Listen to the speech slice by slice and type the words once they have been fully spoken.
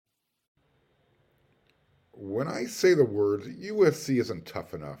When I say the words USC isn't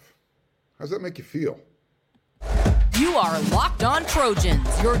tough enough, how does that make you feel? You are Locked On Trojans,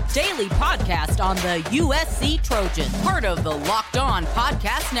 your daily podcast on the USC Trojans, part of the Locked On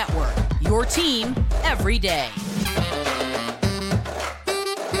Podcast Network, your team every day.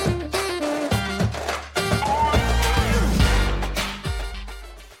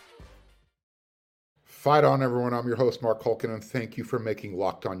 Fight on, everyone. I'm your host, Mark Hulkin, and thank you for making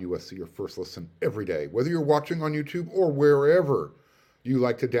Locked On USC your first listen every day. Whether you're watching on YouTube or wherever you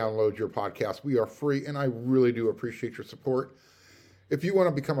like to download your podcast, we are free, and I really do appreciate your support. If you want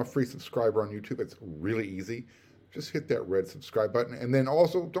to become a free subscriber on YouTube, it's really easy. Just hit that red subscribe button, and then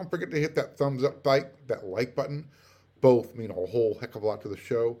also don't forget to hit that thumbs up that like button. Both mean a whole heck of a lot to the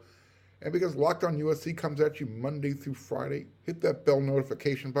show. And because Locked On USC comes at you Monday through Friday, hit that bell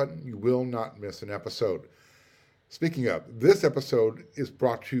notification button. You will not miss an episode. Speaking of, this episode is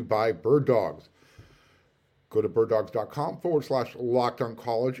brought to you by Bird Dogs. Go to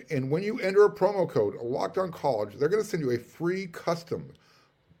birddogs.com/LockedOnCollege, and when you enter a promo code LockedOnCollege, they're going to send you a free custom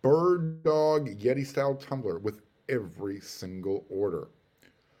Bird Dog Yeti-style tumbler with every single order.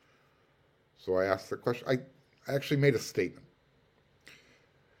 So I asked the question. I actually made a statement.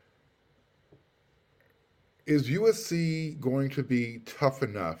 Is USC going to be tough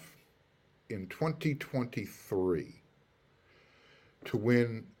enough in 2023 to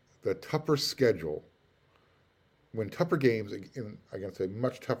win the tougher schedule, win tougher games against a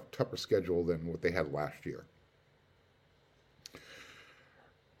much tougher schedule than what they had last year?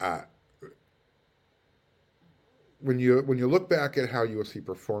 When you look back at how USC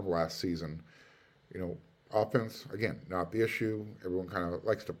performed last season, offense, again, not the issue. Everyone kind of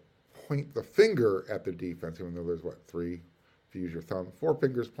likes to point the finger at the defense, even though there's, three, if you use your thumb, four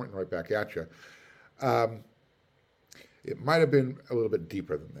fingers pointing right back at you. It might have been a little bit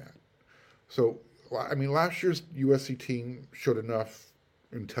deeper than that. So, last year's USC team showed enough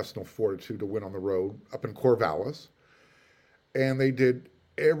intestinal fortitude to win on the road up in Corvallis, and they did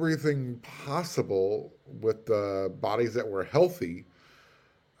everything possible with the bodies that were healthy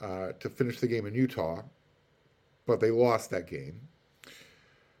to finish the game in Utah, but they lost that game.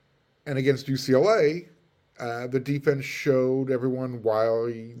 And against UCLA, the defense showed everyone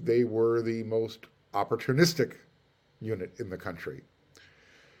why they were the most opportunistic unit in the country.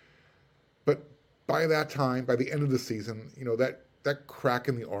 But by that time, by the end of the season, that crack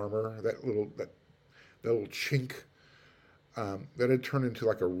in the armor, that little chink, that had turned into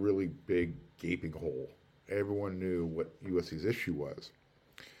like a really big gaping hole. Everyone knew what USC's issue was.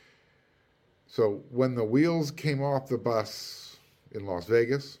 So when the wheels came off the bus in Las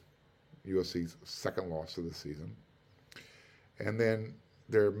Vegas, USC's second loss of the season, and then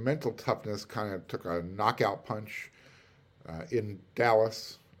their mental toughness kind of took a knockout punch in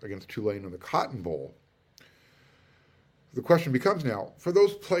Dallas against Tulane in the Cotton Bowl. The question becomes now, for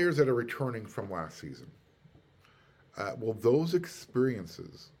those players that are returning from last season, will those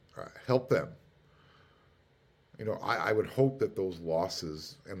experiences help them? I would hope that those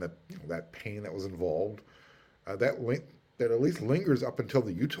losses and that pain that was involved, that at least lingers up until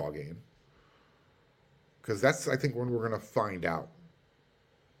the Utah game. Because that's, I think, when we're going to find out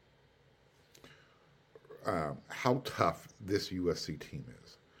how tough this USC team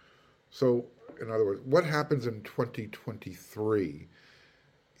is. So, in other words, what happens in 2023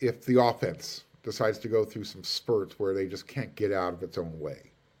 if the offense decides to go through some spurts where they just can't get out of its own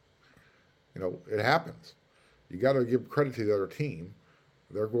way? It happens. You got to give credit to the other team.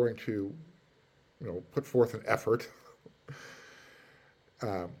 They're going to, put forth an effort.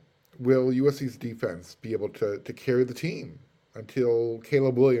 Will USC's defense be able to carry the team until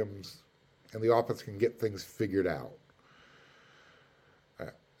Caleb Williams and the offense can get things figured out?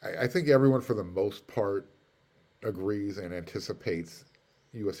 I think everyone, for the most part, agrees and anticipates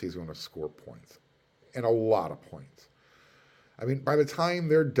USC is going to score points, and a lot of points. By the time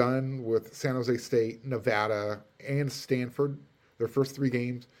they're done with San Jose State, Nevada, and Stanford, their first three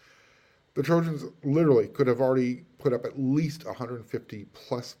games, the Trojans literally could have already put up at least 150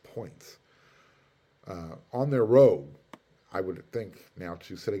 plus points on their road, I would think, now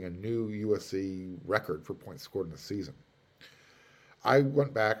to setting a new USC record for points scored in the season. I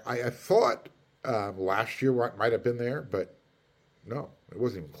went back. I thought last year might have been there, but no, it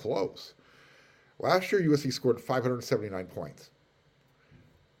wasn't even close. Last year, USC scored 579 points.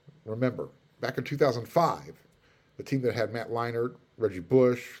 Remember, back in 2005, the team that had Matt Leinart, Reggie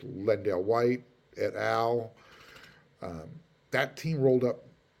Bush, Lendale White, et al., that team rolled up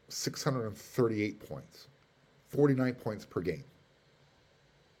 638 points, 49 points per game.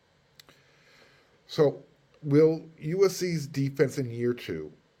 So will USC's defense in year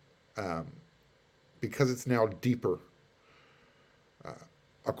two because it's now deeper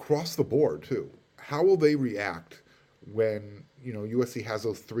across the board too. How will they react when USC has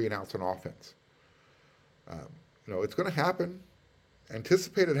those 3-and-outs on offense? It's going to happen.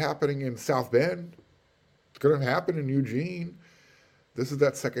 Anticipate it happening in South Bend. It's going to happen in Eugene. This is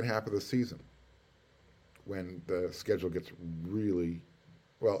that second half of the season when the schedule gets really,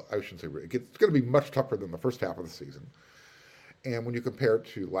 well, I shouldn't say really, it's going to be much tougher than the first half of the season. And when you compare it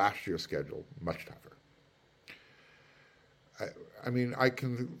to last year's schedule, much tougher. I mean, I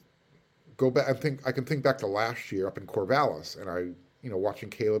can go back. I can think back to last year up in Corvallis, and watching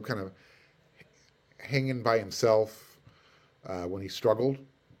Caleb kind of hanging by himself when he struggled.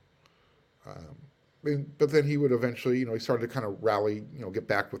 But then he would eventually, he started to kind of rally, get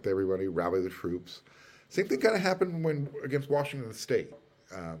back with everybody, rally the troops. Same thing kind of happened against Washington State.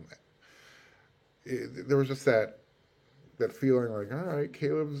 There was just that feeling like, all right,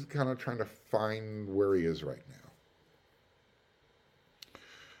 Caleb's kind of trying to find where he is right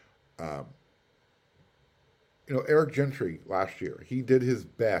now. Eric Gentry last year, he did his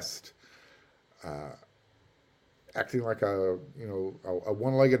best, acting like a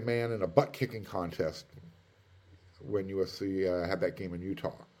one-legged man in a butt-kicking contest when USC had that game in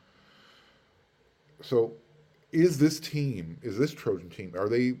Utah. So is this Trojan team, are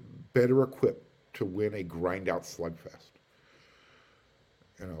they better equipped to win a grind-out slugfest?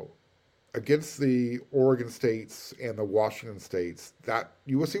 Against the Oregon States and the Washington States, that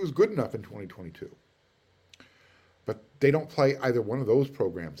USC was good enough in 2022. But they don't play either one of those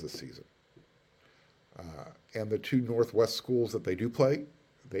programs this season. And the two Northwest schools that they do play,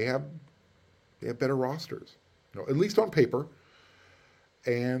 they have better rosters, at least on paper.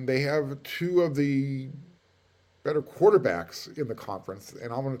 And they have two of the better quarterbacks in the conference,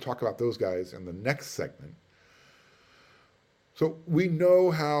 and I'm going to talk about those guys in the next segment. So we know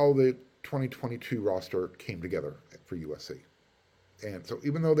how the 2022 roster came together for USC. And so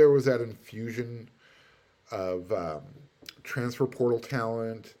even though there was that infusion of transfer portal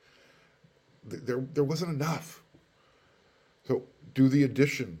talent, there wasn't enough. So do the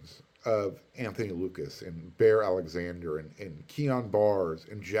additions of Anthony Lucas and Bear Alexander and Keon Bars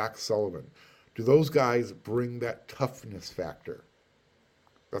and Jack Sullivan, do those guys bring that toughness factor?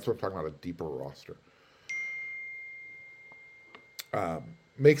 That's what I'm talking about, a deeper roster.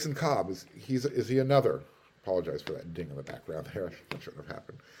 Mason Cobb, is he another? Apologize for that ding in the background there. That shouldn't have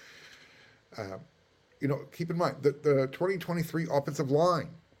happened. Keep in mind the 2023 offensive line.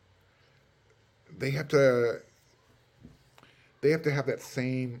 They have to have that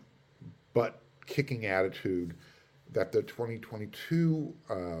same butt-kicking attitude that the 2022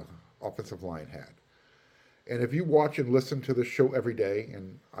 offensive line had. And if you watch and listen to this show every day,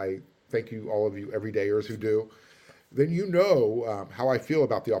 and I thank you, all of you everydayers who do, then you know how I feel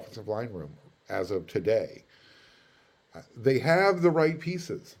about the offensive line room as of today. They have the right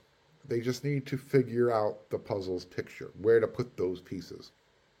pieces. They just need to figure out the puzzle's picture, where to put those pieces.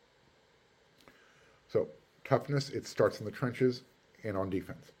 So toughness, it starts in the trenches and on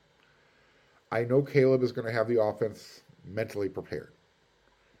defense. I know Caleb is going to have the offense mentally prepared.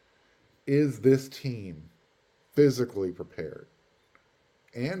 Is this team physically prepared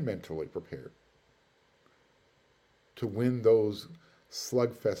and mentally prepared to win those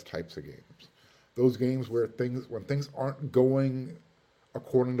slugfest types of games? Those games when things aren't going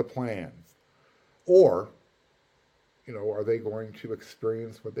according to plan? Or, are they going to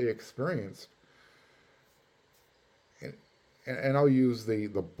experience what they experienced? And I'll use the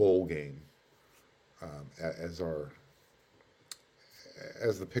bowl game as the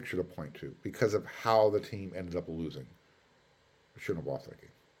picture to point to, because of how the team ended up losing. Shouldn't have lost that game.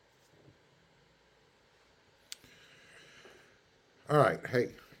 All right, hey,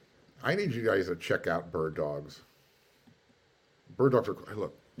 I need you guys to check out Bird Dogs. Bird Dogs are, hey,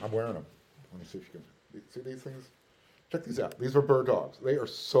 look, I'm wearing them. Let me see if you can see these things. Check these out. These are Bird Dogs. They are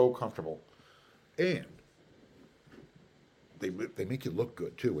so comfortable. And they make you look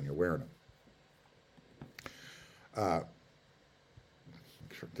good, too, when you're wearing them.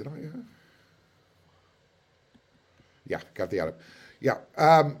 Did I? Yeah, got the out. Yeah.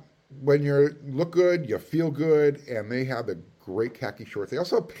 When you look good, you feel good, and they have the great khaki shorts. They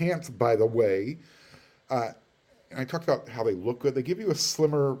also have pants, by the way. And I talked about how they look good. They give you a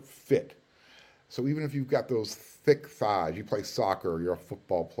slimmer fit. So even if you've got those thick thighs, you play soccer, you're a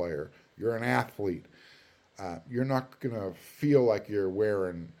football player, you're an athlete, you're not going to feel like you're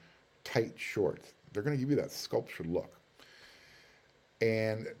wearing tight shorts. They're going to give you that sculptured look.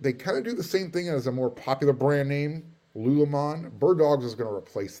 And they kind of do the same thing as a more popular brand name, Lululemon. Bird Dogs is going to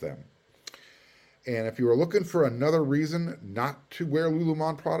replace them. And if you were looking for another reason not to wear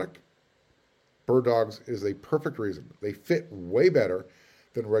Lululemon product, Bird dogs is a perfect reason. They fit way better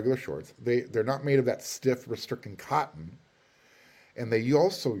than regular shorts. They're not made of that stiff, restricting cotton. And they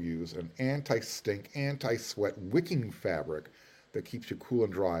also use an anti-stink, anti-sweat wicking fabric that keeps you cool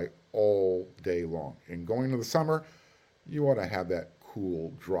and dry all day long. And going into the summer, you want to have that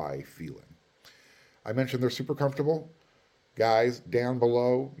cool, dry feeling. I mentioned they're super comfortable. Guys, down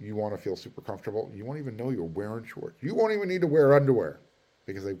below, you want to feel super comfortable. You won't even know you're wearing shorts. You won't even need to wear underwear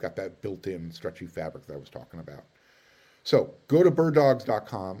because they've got that built-in stretchy fabric that I was talking about. So go to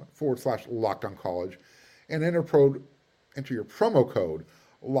birddogs.com/LockedOnCollege and enter your promo code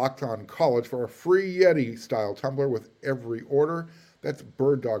LockedOnCollege for a free Yeti-style tumbler with every order. That's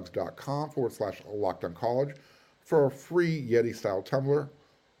birddogs.com/LockedOnCollege for a free Yeti-style tumbler.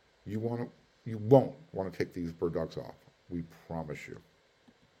 You won't want to take these bird dogs off. We promise you.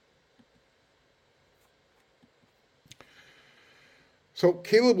 So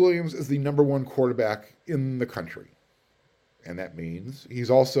Caleb Williams is the number one quarterback in the country. And that means he's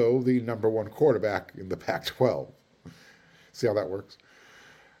also the number one quarterback in the Pac-12. See how that works?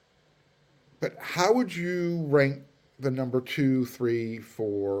 But how would you rank the number 2, 3,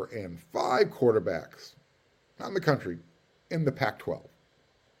 4, and 5 quarterbacks, not in the country, in the Pac-12?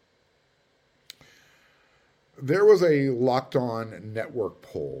 There was a Locked On Network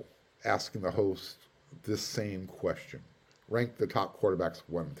poll asking the host this same question. Rank the top quarterbacks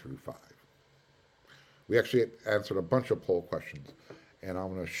 1 through 5. We actually answered a bunch of poll questions, and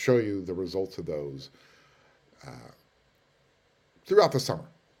I'm going to show you the results of those throughout the summer.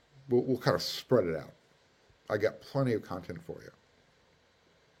 We'll kind of spread it out. I got plenty of content for you.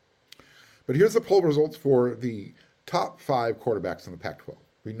 But here's the poll results for the top 5 quarterbacks in the Pac-12.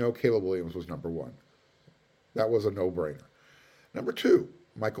 We know Caleb Williams was number 1. That was a no-brainer. Number 2,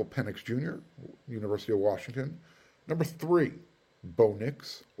 Michael Penix Jr., University of Washington. Number 3, Bo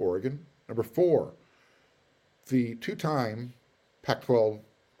Nix, Oregon. Number 4, the 2-time Pac-12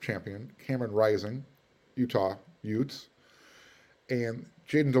 champion, Cameron Rising, Utah Utes. And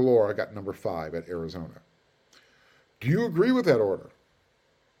Jayden de Laura got number 5 at Arizona. Do you agree with that order?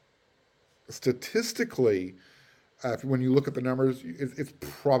 Statistically, when you look at the numbers, it's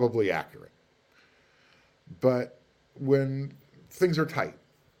probably accurate. But when things are tight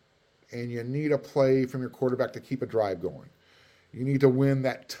and you need a play from your quarterback to keep a drive going, you need to win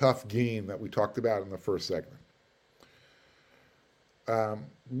that tough game that we talked about in the first segment.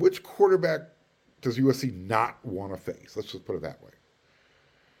 Which quarterback does USC not want to face? Let's just put it that way.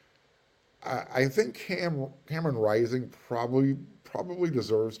 I think Cameron Rising probably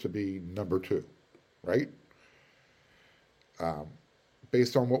deserves to be number 2, right?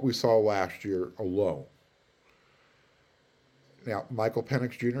 Based on what we saw last year alone. Now, Michael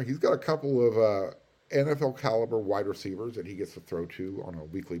Penix Jr., he's got a couple of NFL caliber wide receivers that he gets to throw to on a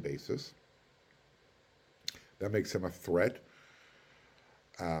weekly basis. That makes him a threat.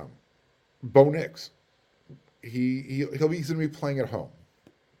 Bo Nix, he's going to be playing at home.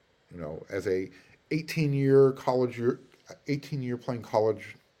 You know, as a 18-year playing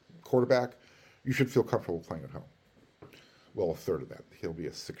college quarterback, you should feel comfortable playing at home. Well, a third of that. He'll be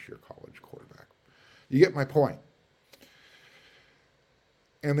a 6-year college quarterback. You get my point.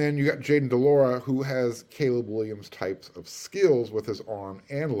 And then you got Jayden de Laura, who has Caleb Williams types of skills with his arm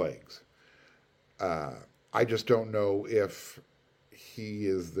and legs. I just don't know if he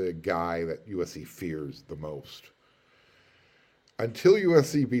is the guy that USC fears the most. Until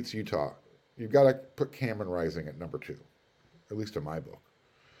USC beats Utah, you've got to put Cameron Rising at number 2, at least in my book.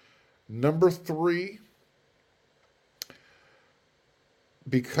 Number 3,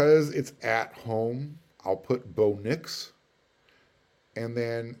 because it's at home, I'll put Bo Nix. And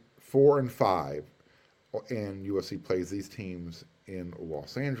then 4 and 5, and USC plays these teams in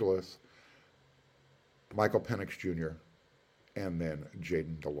Los Angeles, Michael Penix Jr., and then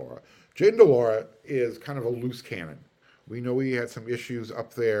Jayden de Laura. Jayden de Laura is kind of a loose cannon. We know he had some issues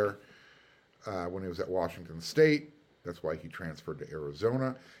up there when he was at Washington State. That's why he transferred to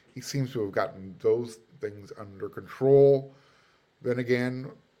Arizona. He seems to have gotten those things under control. Then again,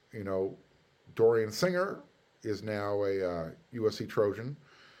 you know, Dorian Singer is now a USC Trojan.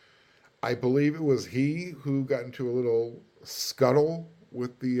 I believe it was he who got into a little scuttle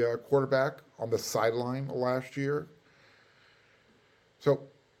with the quarterback on the sideline last year. So,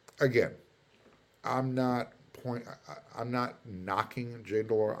 again, I'm not knocking Jayden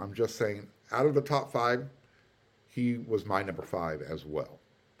de Laura. I'm just saying, out of the top 5, he was my number 5 as well.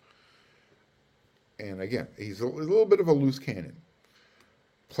 And again, he's a little bit of a loose cannon.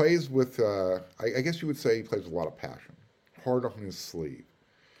 Plays with, I guess you would say he plays with a lot of passion. Hard on his sleeve.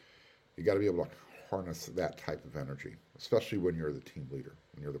 You got to be able to harness that type of energy, especially when you're the team leader,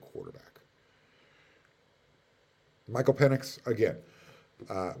 when you're the quarterback. Michael Penix, again,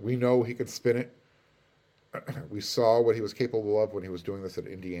 we know he can spin it. We saw what he was capable of when he was doing this at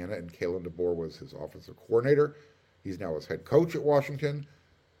Indiana, and Kalen DeBoer was his offensive coordinator. He's now his head coach at Washington,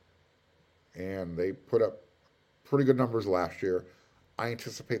 and they put up pretty good numbers last year. I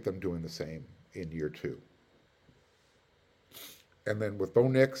anticipate them doing the same in year 2. And then with Bo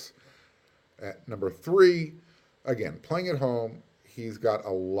Nix at number 3, again, playing at home, he's got a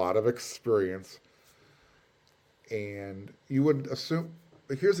lot of experience, and you would assume.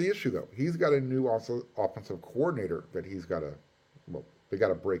 But here's the issue, though. He's got a new offensive coordinator that they got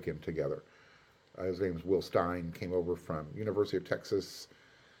to break in together. His name is Will Stein, came over from University of Texas,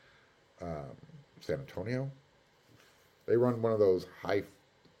 San Antonio. They run one of those high,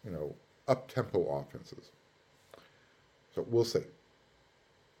 up-tempo offenses. So we'll see.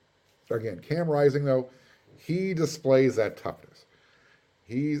 Again, Cam Rising, though, he displays that toughness.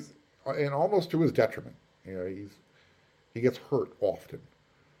 He's, and almost to his detriment. He gets hurt often.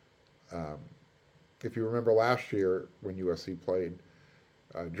 If you remember last year when USC played,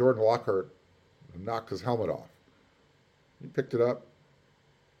 Jordan Lockhart knocked his helmet off. He picked it up,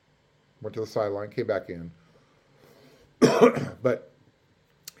 went to the sideline, came back in. But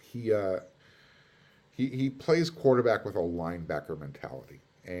he plays quarterback with a linebacker mentality,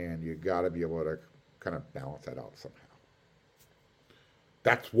 and you got to be able to kind of balance that out somehow.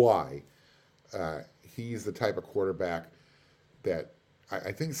 That's why he's the type of quarterback that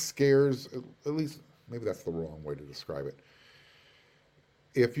I think scares, at least maybe that's the wrong way to describe it.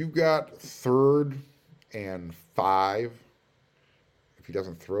 If you've got 3rd and 5, if he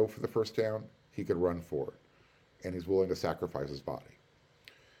doesn't throw for the first down, he could run for it, and he's willing to sacrifice his body.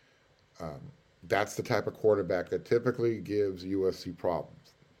 That's the type of quarterback that typically gives USC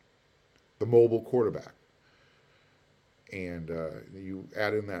problems. The mobile quarterback. And you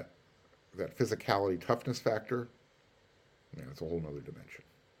add in that physicality, toughness factor, man, it's a whole nother dimension.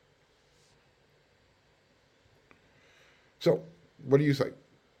 So, what do you say?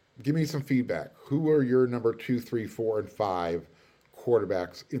 Give me some feedback. Who are your number 2, 3, 4, and 5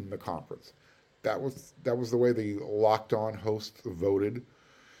 quarterbacks in the conference? That was the way the Locked On hosts voted.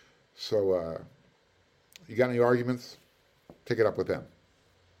 So, you got any arguments? Take it up with them.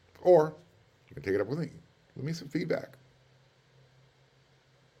 Or, you can take it up with me. Give me some feedback.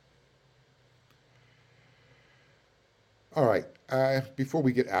 All right, before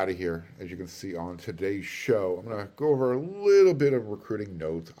we get out of here, as you can see on today's show, I'm going to go over a little bit of recruiting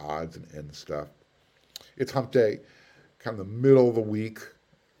notes, odds, and end stuff. It's hump day, kind of the middle of the week.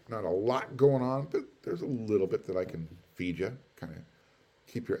 Not a lot going on, but there's a little bit that I can feed you, kind of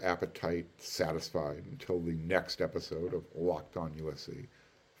keep your appetite satisfied until the next episode of Locked On USC.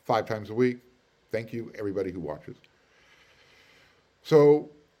 5 times a week. Thank you, everybody who watches. So,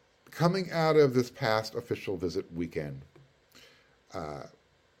 coming out of this past official visit weekend,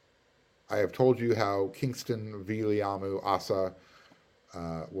 I have told you how Kingston Viliamu Asa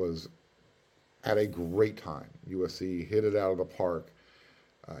had a great time. USC hit it out of the park.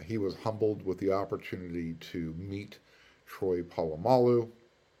 He was humbled with the opportunity to meet Troy Polamalu.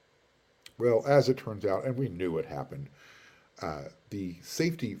 Well, as it turns out, and we knew it happened, the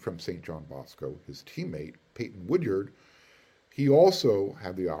safety from St. John Bosco, his teammate, Peyton Woodyard, he also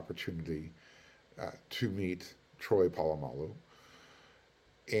had the opportunity to meet Troy Polamalu.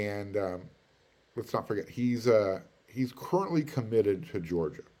 And let's not forget, he's currently committed to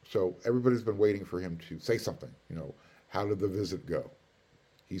Georgia. So everybody's been waiting for him to say something. How did the visit go?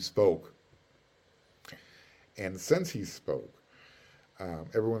 He spoke. And since he spoke,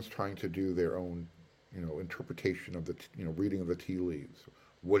 everyone's trying to do their own, interpretation of the, reading of the tea leaves.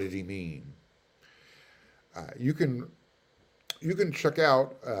 What did he mean? You can check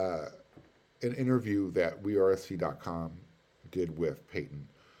out an interview that WeAreSC.com did with Peyton.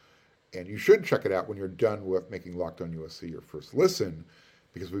 And you should check it out when you're done with making Locked On USC your first listen,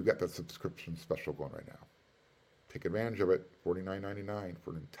 because we've got that subscription special going right now. Take advantage of it, $49.99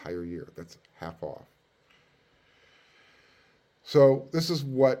 for an entire year. That's half off. So this is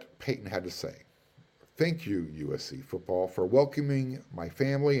what Peyton had to say. Thank you, USC football, for welcoming my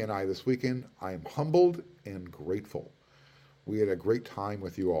family and I this weekend. I am humbled and grateful. We had a great time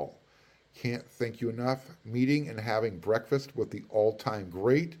with you all. Can't thank you enough. Meeting and having breakfast with the all-time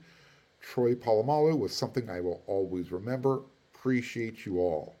great Troy Polamalu was something I will always remember. Appreciate you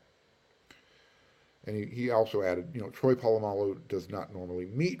all. And he also added, Troy Polamalu does not normally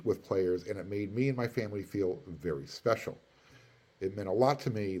meet with players, and it made me and my family feel very special. It meant a lot to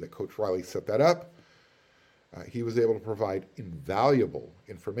me that Coach Riley set that up. He was able to provide invaluable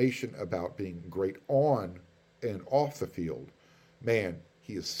information about being great on and off the field. Man,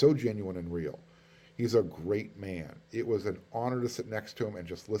 he is so genuine and real. He's a great man. It was an honor to sit next to him and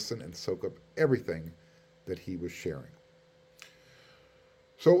just listen and soak up everything that he was sharing.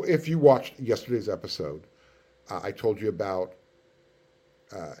 So if you watched yesterday's episode, I told you about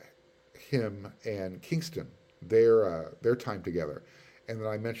him and Kingston, their time together, and then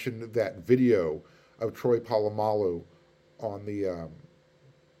I mentioned that video of Troy Polamalu on the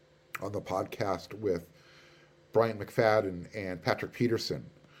podcast with Bryant McFadden and Patrick Peterson.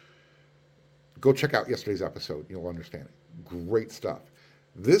 Go check out yesterday's episode. You'll understand it. Great stuff.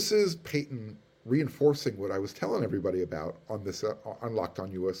 This is Peyton reinforcing what I was telling everybody about on this on Locked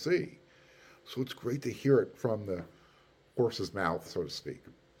On USC. So it's great to hear it from the horse's mouth, so to speak.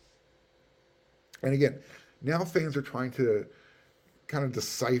 And again, now fans are trying to kind of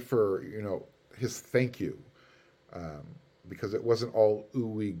decipher, his thank you, because it wasn't all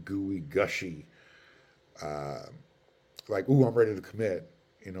ooey gooey gushy, like, ooh, I'm ready to commit.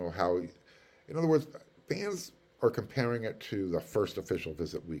 How, in other words, fans are comparing it to the first official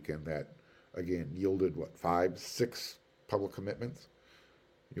visit weekend that, again, yielded 5, 6 public commitments.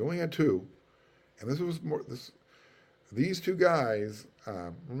 You only had 2, and this was more. These 2 guys.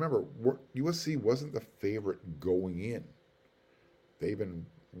 Remember, USC wasn't the favorite going in. They've been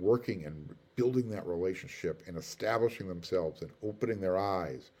working and building that relationship and establishing themselves and opening their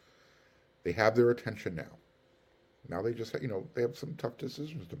eyes. They have their attention now. Now they just, they have some tough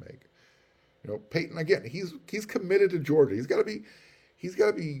decisions to make. Peyton, again, he's committed to Georgia. He's got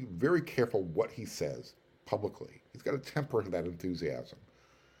to be very careful what he says publicly. He's got to temper that enthusiasm,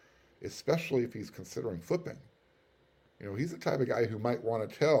 especially if he's considering flipping. He's the type of guy who might want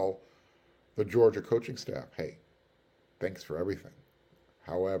to tell the Georgia coaching staff, hey, thanks for everything.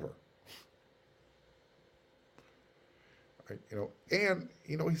 However, he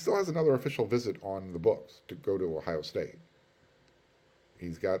still has another official visit on the books to go to Ohio State.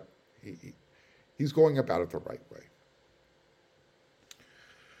 He's going about it the right way.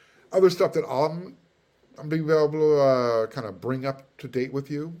 Other stuff that I'm being able to kind of bring up to date with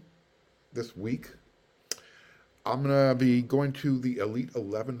you this week. I'm going to be going to the Elite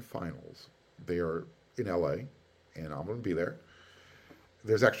 11 finals. They are in LA, and I'm going to be there.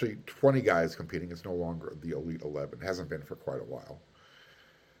 There's actually 20 guys competing. It's no longer the Elite 11. It hasn't been for quite a while.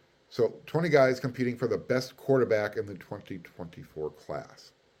 So 20 guys competing for the best quarterback in the 2024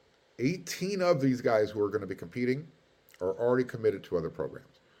 class. 18 of these guys who are going to be competing are already committed to other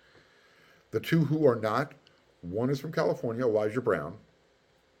programs. The 2 who are not, one is from California, Elijah Brown,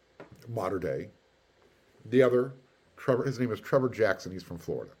 Mater Dei. The other, his name is Trevor Jackson. He's from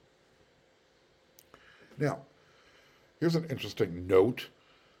Florida. Now, here's an interesting note.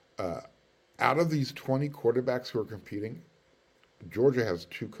 Out of these 20 quarterbacks who are competing, Georgia has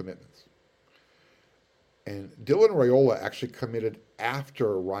 2 commitments. And Dylan Raiola actually committed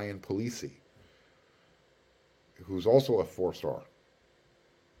after Ryan Polisi, who's also a 4-star.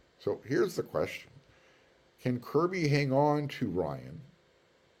 So here's the question. Can Kirby hang on to Ryan?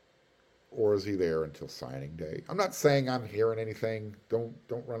 Or is he there until signing day? I'm not saying I'm hearing anything. Don't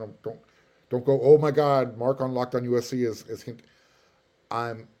go, oh my God, Mark on Locked On USC is hint.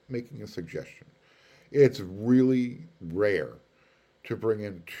 I'm making a suggestion. It's really rare to bring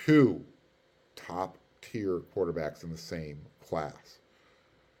in 2 top-tier quarterbacks in the same class.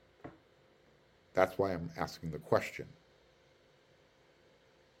 That's why I'm asking the question.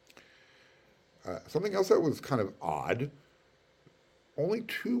 Something else that was kind of odd. Only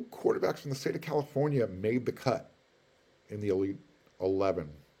 2 quarterbacks from the state of California made the cut in the Elite 11.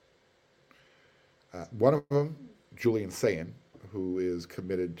 One of them, Julian Sayin, who is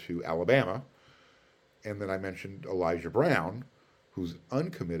committed to Alabama. And then I mentioned Elijah Brown, who's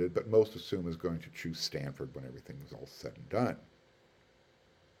uncommitted, but most assume is going to choose Stanford when everything is all said and done.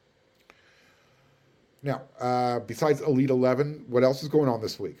 Now, besides Elite 11, what else is going on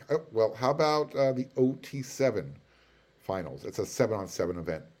this week? Oh, well, how about the OT7 finals? It's a 7-on-7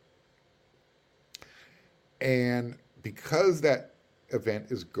 event. And because that event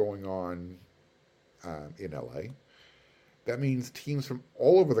is going on in LA, that means teams from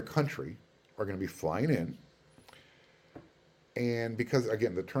all over the country are going to be flying in. And because,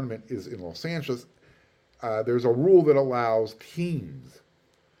 again, the tournament is in Los Angeles, there's a rule that allows teams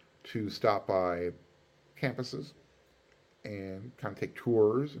to stop by campuses and kind of take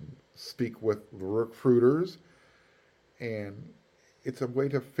tours and speak with the recruiters. And it's a way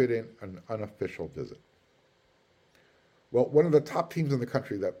to fit in an unofficial visit. Well, one of the top teams in the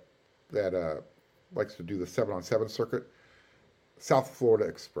country that likes to do the 7-on-7 circuit, South Florida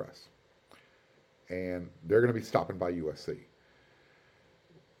Express. And they're going to be stopping by USC.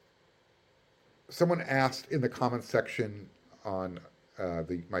 Someone asked in the comments section on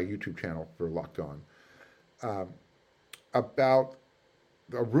my YouTube channel for Locked On, about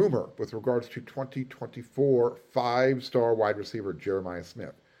a rumor with regards to 2024 five-star wide receiver Jeremiah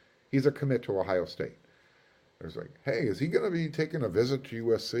Smith. He's a commit to Ohio State. There's like, hey, is he going to be taking a visit to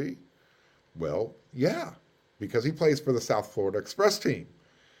USC? Well, yeah, because he plays for the South Florida Express team.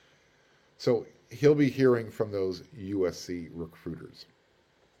 So he'll be hearing from those USC recruiters.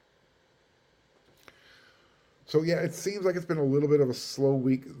 So yeah, it seems like it's been a little bit of a slow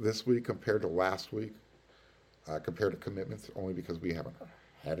week this week compared to last week, compared to commitments, only because we haven't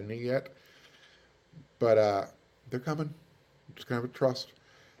had any yet. But they're coming. I'm just going to have a trust.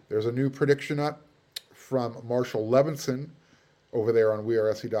 There's a new prediction up from Marshall Levinson over there on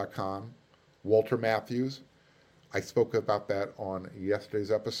wearesc.com. Walter Matthews. I spoke about that on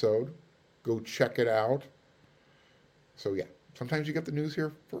yesterday's episode. Go check it out. So yeah, sometimes you get the news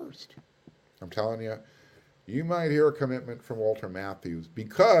here first. I'm telling you, you might hear a commitment from Walter Matthews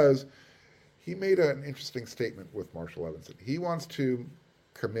because he made an interesting statement with Marshall Levinson. He wants to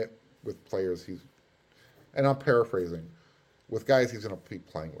commit with players and I'm paraphrasing, with guys he's going to be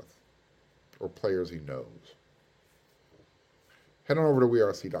playing with or players he knows. Head on over to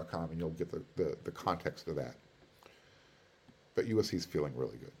wearesc.com and you'll get the context of that. But USC's feeling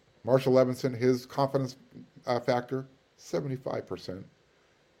really good. Marshall Levinson, his confidence factor, 75%.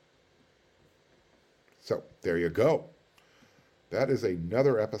 So there you go. That is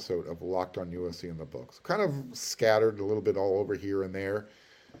another episode of Locked on USC in the books. Kind of scattered a little bit all over here and there.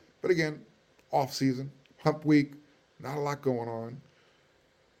 But again, off season, hump week, not a lot going on.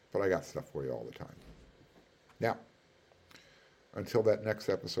 But I got stuff for you all the time. Now, until that next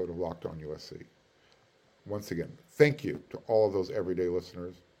episode of Locked on USC, once again, thank you to all of those everyday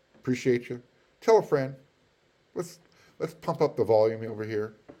listeners. Appreciate you. Tell a friend. Let's pump up the volume over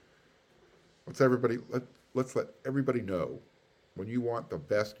here. Let's let everybody know when you want the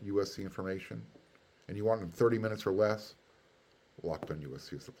best USC information and you want it in 30 minutes or less, Locked on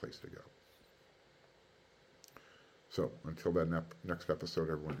USC is the place to go. So until that next episode,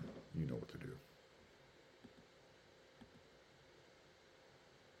 everyone, you know what to do.